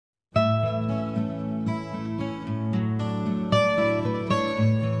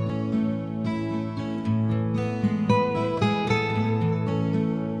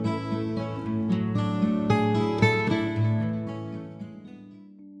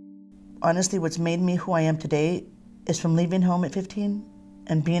honestly, what's made me who I am today is from leaving home at 15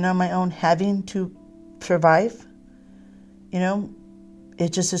 and being on my own, having to survive. You know,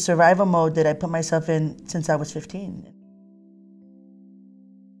 it's just a survival mode that I put myself in since I was 15.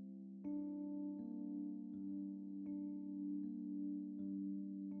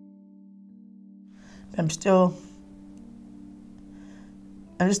 I'm still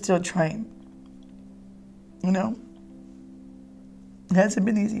trying, you know? It hasn't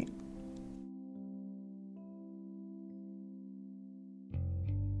been easy.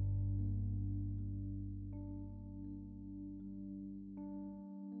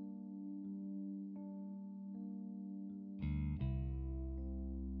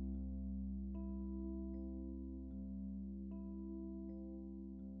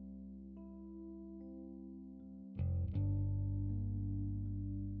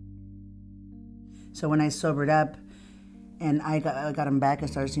 So when I sobered up and I got him back, I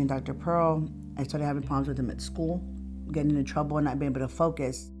started seeing Dr. Pearl. I started having problems with him at school, getting into trouble and not being able to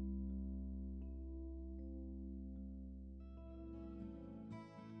focus.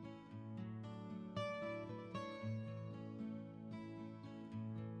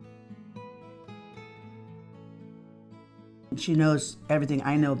 She knows everything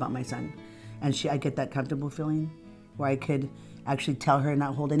I know about my son. And I get that comfortable feeling where I could actually tell her,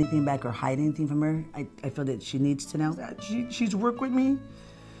 not hold anything back or hide anything from her. I feel that she needs to know that. She's worked with me.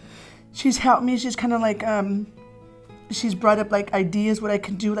 She's helped me. She's kind of like, she's brought up like ideas what I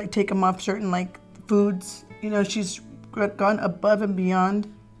can do, like take him off certain like foods. You know, she's gone above and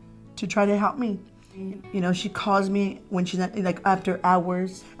beyond to try to help me. You know, she calls me when she's not, like after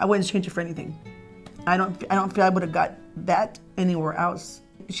hours. I wouldn't change it for anything. I don't feel I would have got that anywhere else.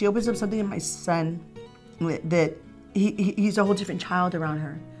 She opens up something in my son that he's a whole different child around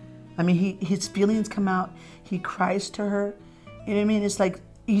her. I mean, his feelings come out. He cries to her. You know what I mean? It's like,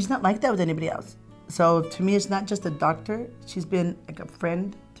 he's not like that with anybody else. So to me, it's not just a doctor. She's been like a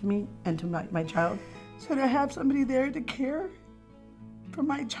friend to me and to my child. So to have somebody there to care for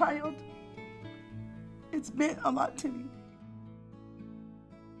my child, it's meant a lot to me.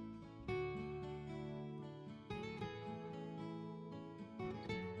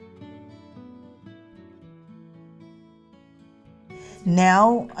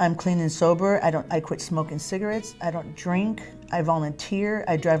 Now I'm clean and sober. I quit smoking cigarettes. I don't drink. I volunteer.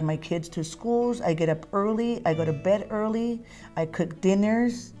 I drive my kids to schools. I get up early. I go to bed early. I cook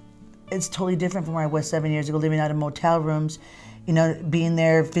dinners. It's totally different from where I was 7 years ago, living out of motel rooms, you know, being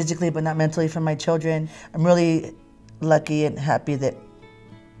there physically but not mentally for my children. I'm really lucky and happy that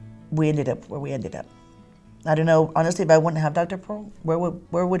we ended up where we ended up. I don't know, honestly, if I wouldn't have Dr. Pearl,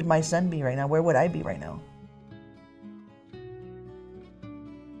 where would my son be right now? Where would I be right now?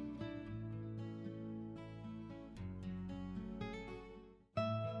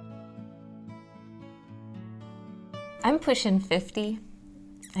 I'm pushing 50,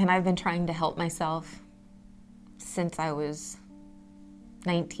 and I've been trying to help myself since I was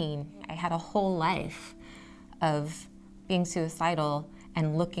 19. I had a whole life of being suicidal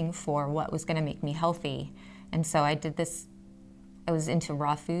and looking for what was gonna make me healthy. And so I did this, I was into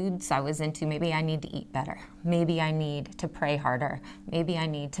raw foods. I was into maybe I need to eat better. Maybe I need to pray harder. Maybe I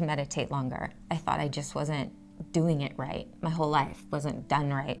need to meditate longer. I thought I just wasn't doing it right. My whole life wasn't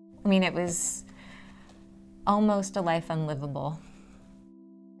done right. I mean, it was almost a life unlivable.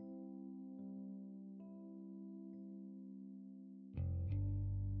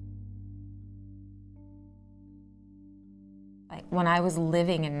 Like when I was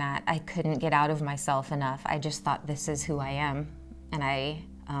living in that, I couldn't get out of myself enough. I just thought, this is who I am, and I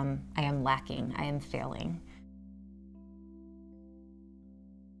am lacking, I am failing.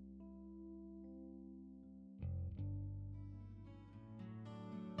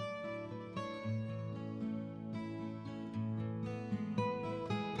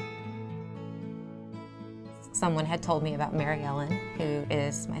 Someone had told me about Mary Ellen, who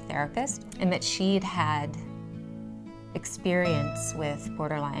is my therapist, and that she'd had experience with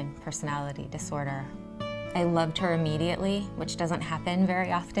borderline personality disorder. I loved her immediately, which doesn't happen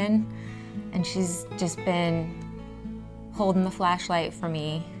very often, and she's just been holding the flashlight for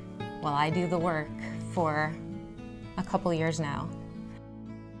me while I do the work for a couple years now.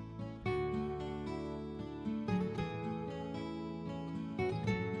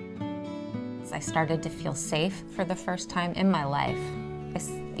 I started to feel safe for the first time in my life.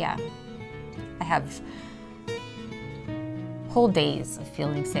 I have whole days of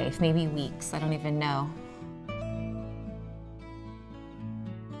feeling safe, maybe weeks, I don't even know.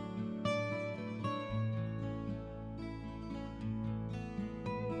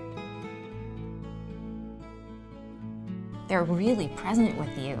 They're really present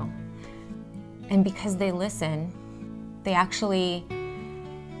with you. And because they listen, they actually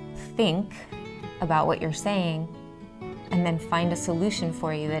think about what you're saying and then find a solution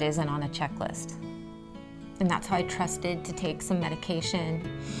for you that isn't on a checklist. And that's how I trusted to take some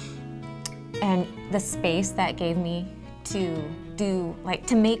medication. And the space that gave me to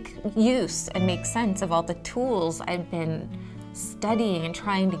to make use and make sense of all the tools I'd been studying and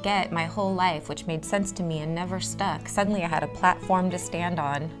trying to get my whole life, which made sense to me and never stuck. Suddenly I had a platform to stand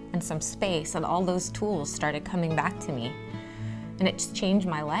on and some space, and all those tools started coming back to me. And it's changed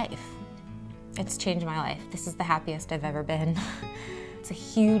my life. It's changed my life. This is the happiest I've ever been. It's a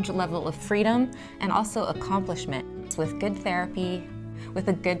huge level of freedom and also accomplishment. With good therapy, with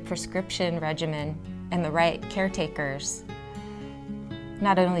a good prescription regimen and the right caretakers,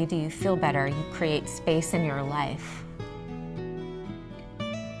 not only do you feel better, you create space in your life.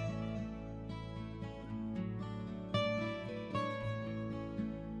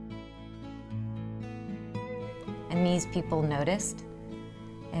 And these people noticed,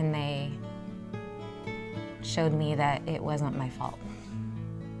 and they showed me that it wasn't my fault.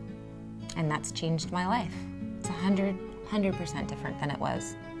 And that's changed my life. It's 100% different than it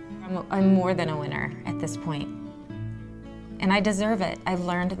was. I'm more than a winner at this point. And I deserve it. I've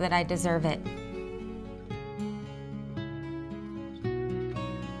learned that I deserve it.